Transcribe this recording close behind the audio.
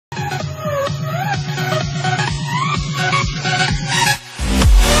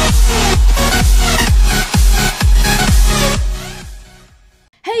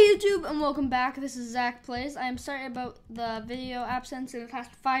and welcome back. This is Zach Plays. I am sorry about the video absence in the past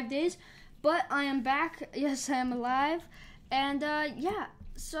 5 days, but I am back. Yes, I am alive. And yeah,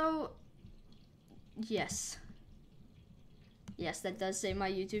 so yes, that does say my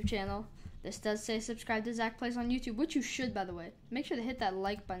YouTube channel. This does say subscribe to Zach Plays on YouTube, which you should, by the way. Make sure to hit that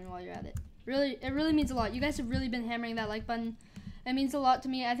like button while you're at it. It really means a lot. You guys have really been hammering that like button. It means a lot to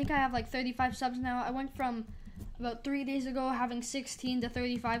me. I think I have like 35 subs now. I went from about 3 days ago having 16 to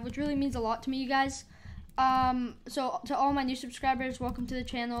 35, which really means a lot to me, you guys. So to all my new subscribers, welcome to the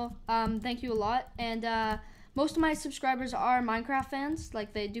channel. Thank you a lot. And most of my subscribers are Minecraft fans,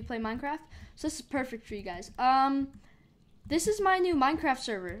 like they do play Minecraft. So this is perfect for you guys. This is my new Minecraft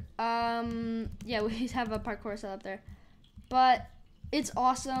server. Yeah, we have a parkour set up there, but it's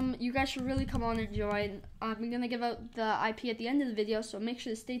awesome. You guys should really come on and join. I'm gonna give out the IP at the end of the video, so make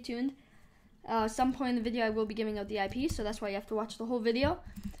sure to stay tuned. Some point in the video I will be giving out the IP, so that's why you have to watch the whole video.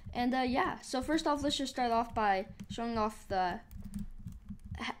 And yeah, so first off, let's just start off by showing off the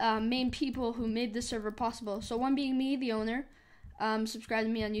main people who made this server possible. So one being me, the owner, subscribe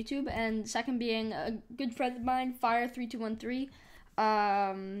to me on YouTube, and second being a good friend of mine, Fire3213.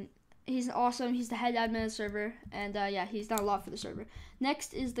 He's awesome. He's the head admin of the server, and yeah, he's done a lot for the server.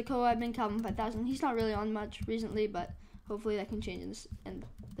 Next is the co-admin, Calvin5000. He's not really on much recently, but hopefully that can change in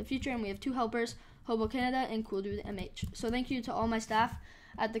the future. And we have two helpers, Hobo Canada and Cool Dude MH. So thank you to all my staff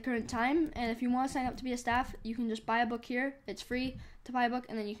at the current time. And if you want to sign up to be a staff, you can just buy a book here. It's free to buy a book,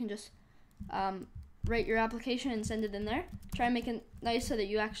 and then you can just write your application and send it in there. Try and make it nice so that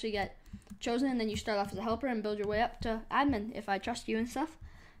you actually get chosen, and then you start off as a helper and build your way up to admin if I trust you and stuff.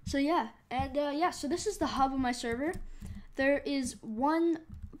 So yeah, and yeah, so this is the hub of my server. There is one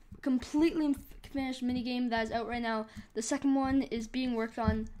completely finished minigame that is out right now. The second one is being worked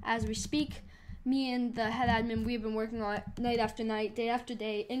on as we speak. Me and the head admin, we've been working on it night after night, day after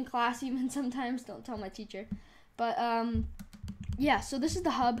day, in class even sometimes. Don't tell my teacher. But yeah, so this is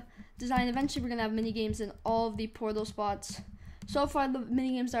the hub design. Eventually we're gonna have minigames in all of the portal spots. So far the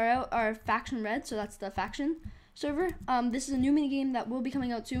minigames that are out are Faction Red, so that's the faction server. This is a new minigame that will be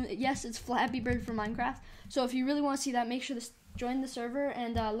coming out soon. Yes, it's Flappy Bird for Minecraft. So if you really want to see that, make sure to join the server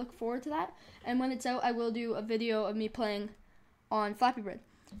and look forward to that. And when it's out, I will do a video of me playing on Flappy Bird.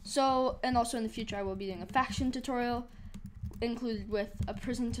 So, and also in the future, I will be doing a faction tutorial included with a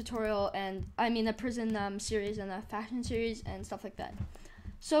prison tutorial, and I mean a prison series and a faction series and stuff like that.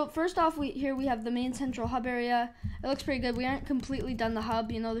 So first off, here we have the main central hub area. It looks pretty good. We aren't completely done the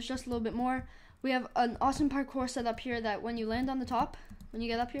hub, you know, there's just a little bit more. We have an awesome parkour set up here that when you land on the top, when you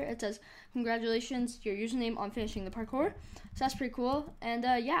get up here, it says, congratulations, your username on finishing the parkour. So that's pretty cool. And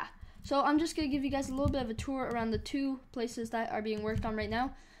yeah, so I'm just going to give you guys a little bit of a tour around the two places that are being worked on right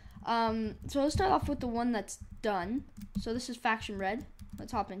now. So let's start off with the one that's done. So this is Faction Red.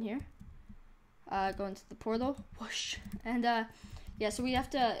 Let's hop in here. Go into the portal. Whoosh. And yeah, so we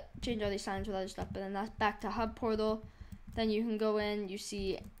have to change all these signs with other stuff, but then that's back to hub portal. Then you can go in, you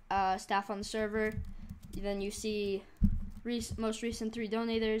see staff on the server. Then you see most recent 3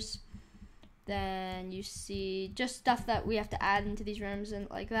 donators. Then you see just stuff that we have to add into these rooms and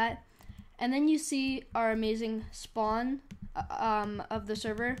like that. And then you see our amazing spawn of the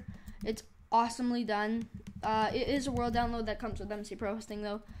server. It's awesomely done. It is a world download that comes with MC Pro hosting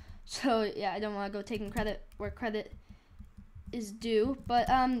though. So yeah, I don't want to go taking credit where credit is due. But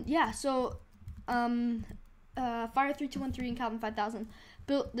yeah, so Fire3213 and Calvin5000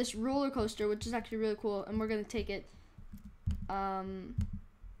 built this roller coaster, which is actually really cool, and we're gonna take it.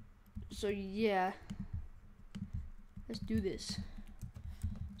 So yeah, let's do this.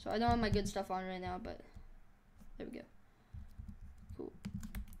 So I don't have my good stuff on right now, but there we go. Cool.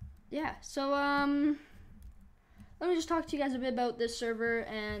 Yeah, so let me just talk to you guys a bit about this server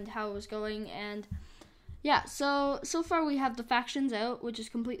and how it was going. And yeah, so far we have the factions out, which is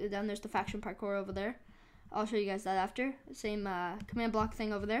completely done. There's the faction parkour over there. I'll show you guys that after. Same command block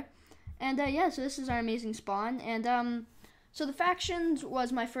thing over there. And yeah, so this is our amazing spawn. And so the factions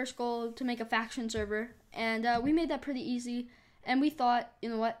was my first goal, to make a faction server. And we made that pretty easy. And we thought, you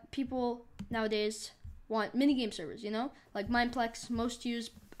know what, people nowadays want minigame servers, you know? Like Mineplex, most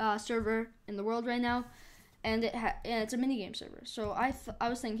used server in the world right now. And it's a minigame server. So I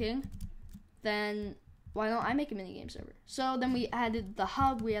was thinking, then why don't I make a minigame server? So then we added the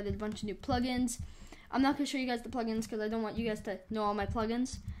hub, we added a bunch of new plugins. I'm not going to show you guys the plugins because I don't want you guys to know all my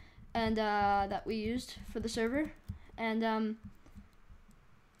plugins and that we used for the server. And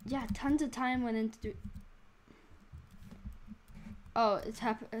yeah, tons of time went into oh,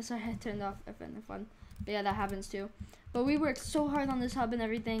 sorry, I turned off FN fun. But yeah, that happens too. But we worked so hard on this hub and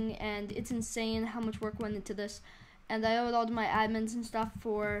everything, and it's insane how much work went into this. and I owe it all to my admins and stuff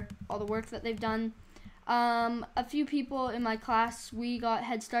for all the work that they've done. A few people in my class, we got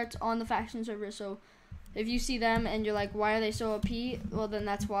head starts on the faction server, so if you see them and you're like, why are they so OP? Well, then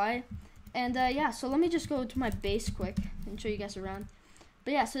that's why. And yeah, so let me just go to my base quick and show you guys around.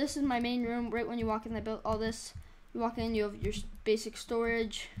 But yeah, so this is my main room. Right when you walk in, I built all this. You walk in, you have your basic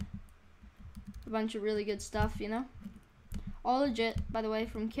storage, a bunch of really good stuff, you know. All legit, by the way,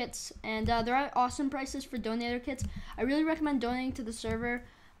 from kits. And there are awesome prices for donator kits. I really recommend donating to the server.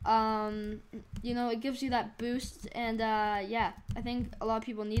 You know, it gives you that boost. And yeah, I think a lot of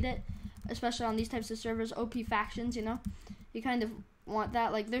people need it, especially on these types of servers, OP factions, you know. You kind of want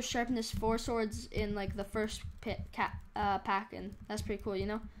that. Like, there's sharpness 4 swords in, like, the first pack, and that's pretty cool, you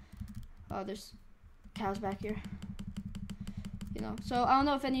know. Oh, there's cows back here. You know, so I don't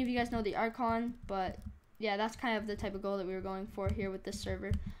know if any of you guys know the Archon, but yeah, that's kind of the type of goal that we were going for here with this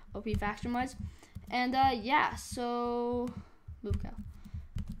server, OP faction wise. And yeah, so move cow.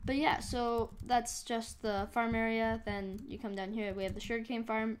 But yeah, so that's just the farm area. Then you come down here, we have the sugarcane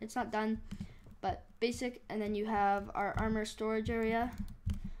farm. It's not done, but basic. And then you have our armor storage area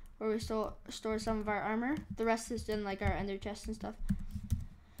where we store some of our armor. The rest is in like our ender chests and stuff.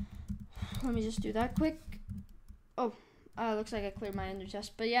 Let me just do that quick. Oh, looks like I cleared my ender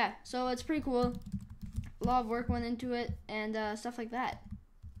chest. But yeah, so it's pretty cool. A lot of work went into it and stuff like that.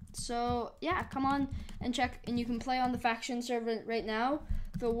 So yeah, come on and check, and you can play on the faction server right now.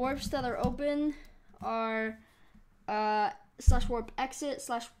 The warps that are open are /warp exit,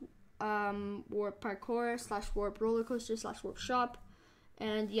 /warp parkour, /warp roller coaster, /warp shop.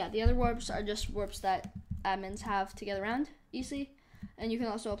 And yeah, the other warps are just warps that admins have to get around easily. And you can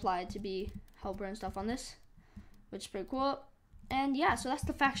also apply to be helper and stuff on this, which is pretty cool. And yeah, so that's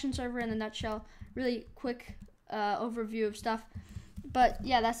the faction server in a nutshell. Really quick overview of stuff. But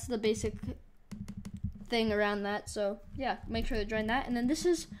yeah, that's the basic thing around that. So yeah, make sure to join that. And then this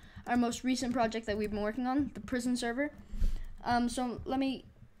is our most recent project that we've been working on, the prison server. So let me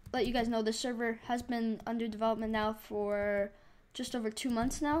let you guys know this server has been under development now for just over 2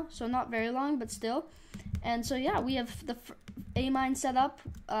 months now, so not very long, but still. And so yeah, we have the A mine set up.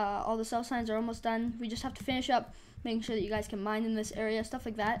 All the cell signs are almost done. We just have to finish up making sure that you guys can mine in this area, stuff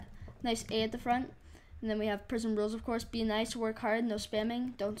like that. Nice A at the front. And then we have prison rules, of course. Be nice, work hard, no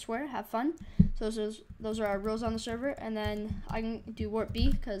spamming, don't swear, have fun. So those are our rules on the server. And then I can do warp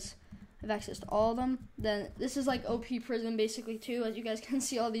B because I have access to all of them. Then this is like OP prison basically too. As you guys can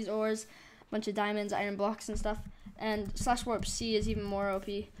see, all these ores, a bunch of diamonds, iron blocks and stuff. And /warp C is even more OP.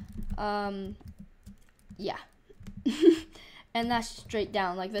 Yeah. And that's straight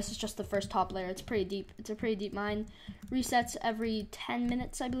down. Like, this is just the first top layer. It's pretty deep. It's a pretty deep mine. Resets every 10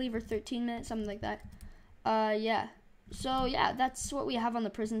 minutes, I believe, or 13 minutes, something like that. Yeah. So, yeah, that's what we have on the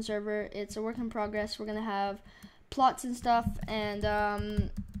prison server. It's a work in progress. We're going to have plots and stuff. And,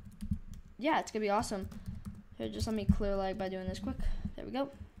 yeah, it's going to be awesome. Here, just let me clear lag by doing this quick. There we go.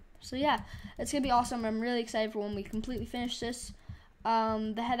 So, yeah, it's going to be awesome. I'm really excited for when we completely finish this.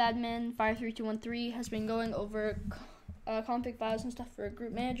 The head admin, Fire3213, has been going over config files and stuff for a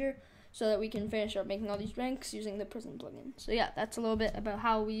group manager so that we can finish up making all these ranks using the prison plugin. So yeah, that's a little bit about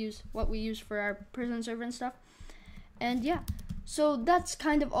what we use for our prison server and stuff. And yeah, so that's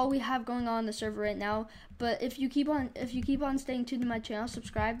kind of all we have going on the server right now. But if you keep on staying tuned to my channel,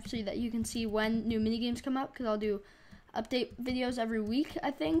 subscribe so that you can see when new minigames come out, because I'll do update videos every week,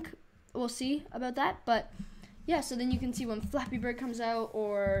 I think. We'll see about that, but yeah, so then you can see when Flappy Bird comes out,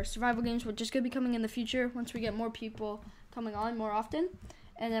 or survival games, which is going to be coming in the future once we get more people coming on more often.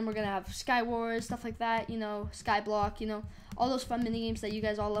 And then we're going to have Sky Wars, stuff like that, you know, Skyblock, you know, all those fun minigames that you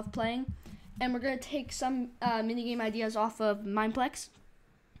guys all love playing. And we're going to take some minigame ideas off of Mineplex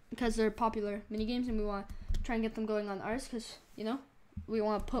because they're popular minigames, and we want to try and get them going on ours because, you know, we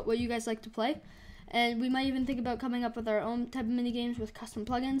want to put what you guys like to play. And we might even think about coming up with our own type of minigames with custom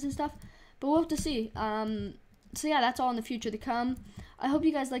plugins and stuff. But we'll have to see. So yeah, that's all in the future to come. I hope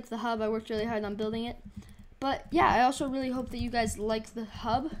you guys like the hub. I worked really hard on building it. But yeah, I also really hope that you guys like the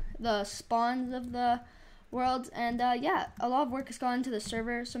hub, the spawns of the world. And yeah, a lot of work has gone into the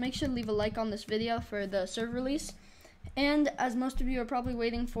server. So make sure to leave a like on this video for the server release. And as most of you are probably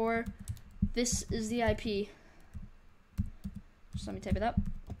waiting for, this is the IP. Just let me type it up.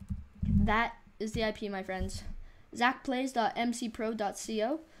 That is the IP, my friends.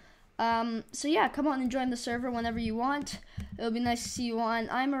 ZachPlays.mcpro.co. So yeah, come on and join the server whenever you want. It'll be nice to see you on.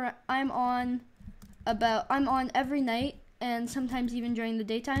 I'm on every night, and sometimes even during the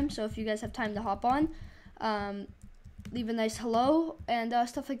daytime. So if you guys have time to hop on, leave a nice hello and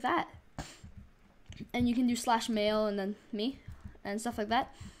stuff like that. And you can do /mail and then me and stuff like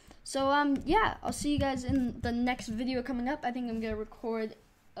that. So yeah, I'll see you guys in the next video coming up. I think I'm gonna record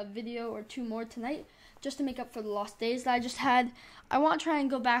a video or 2 more tonight just to make up for the lost days that I just had. I want to try and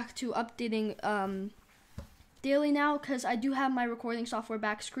go back to updating daily now, because I do have my recording software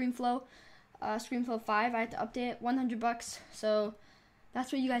back, ScreenFlow 5. I had to update it, $100. So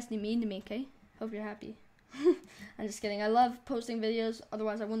that's what you guys need me to make, okay? Hope you're happy. I'm just kidding. I love posting videos.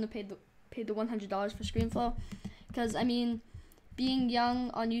 Otherwise, I wouldn't have paid the $100 for ScreenFlow. Because I mean, being young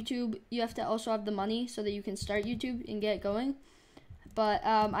on YouTube, you have to also have the money so that you can start YouTube and get going. But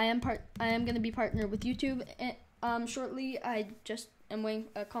I am going to be partnered with YouTube shortly. I just am waiting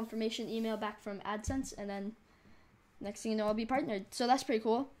a confirmation email back from AdSense, and then next thing you know, I'll be partnered. So that's pretty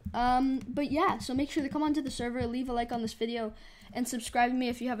cool. But yeah, so make sure to come onto the server, leave a like on this video, and subscribe to me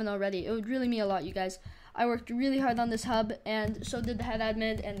if you haven't already. It would really mean a lot, you guys. I worked really hard on this hub, and so did the head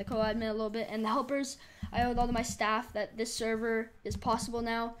admin and the co-admin a little bit, and the helpers. I owed all of my staff that this server is possible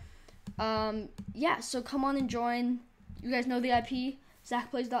now. Yeah, so come on and join. You guys know the IP,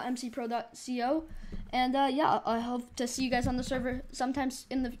 zachplays.mcpro.co. And yeah, I hope to see you guys on the server sometimes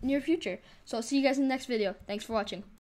in the near future. So I'll see you guys in the next video. Thanks for watching.